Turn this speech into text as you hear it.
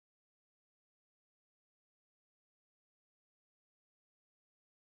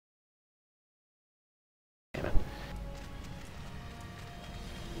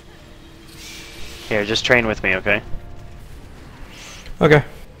Here, just train with me, okay? Okay.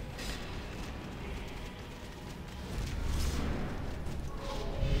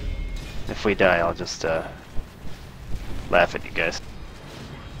 If we die, I'll just laugh at you guys.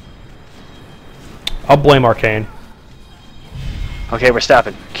 I'll blame Arcane. Okay, we're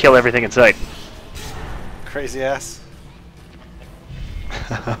stopping. Kill everything in sight. Crazy ass.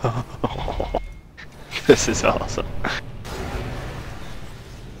 This is awesome.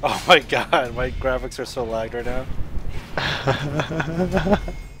 Oh my god, my graphics are so lagged right now.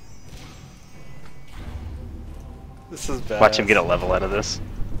 This is bad. Watch him get a level out of this.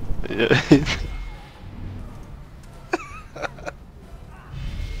 I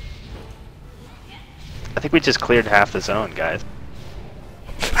think we just cleared half the zone, guys.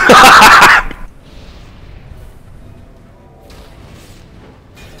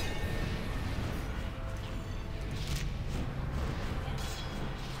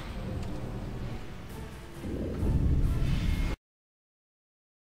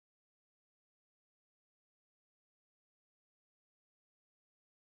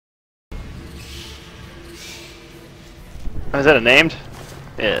 Oh, is that a named?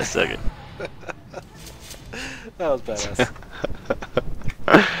 Yeah, so good. That was badass.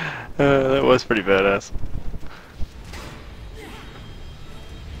 That was pretty badass.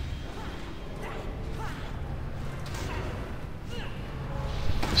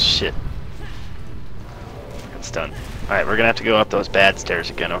 Shit. It's done. Alright, we're gonna have to go up those bad stairs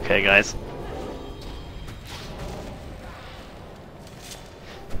again, okay, guys?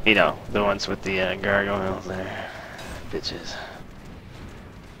 You know, the ones with the gargoyles there. Bitches.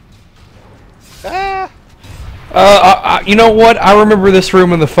 Ah! You know what? I remember this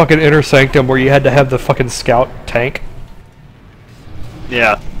room in the fucking Inner Sanctum where you had to have the fucking scout tank.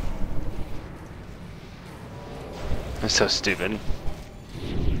 Yeah. That's so stupid.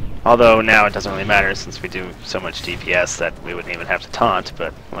 Although now it doesn't really matter since we do so much DPS that we wouldn't even have to taunt,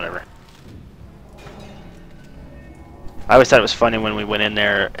 but whatever. I always thought it was funny when we went in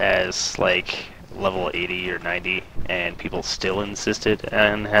there as like level 80 or 90 and people still insisted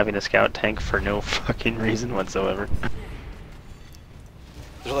on having a scout tank for no fucking reason whatsoever.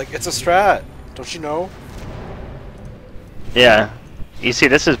 They're like, it's a strat, don't you know? Yeah. You see,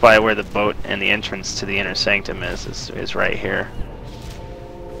 this is by where the boat and the entrance to the Inner Sanctum is right here.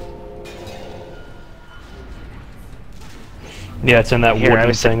 Yeah, it's in that Here,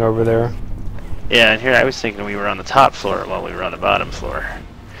 wooden thing over there. Yeah, and here I was thinking we were on the top floor while we were on the bottom floor.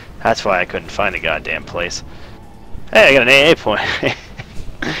 That's why I couldn't find the goddamn place. Hey, I got an AA point.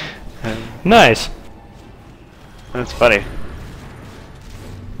 Nice. That's funny.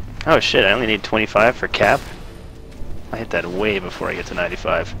 Oh shit, I only need 25 for cap? I hit that way before I get to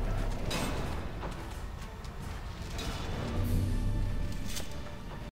 95.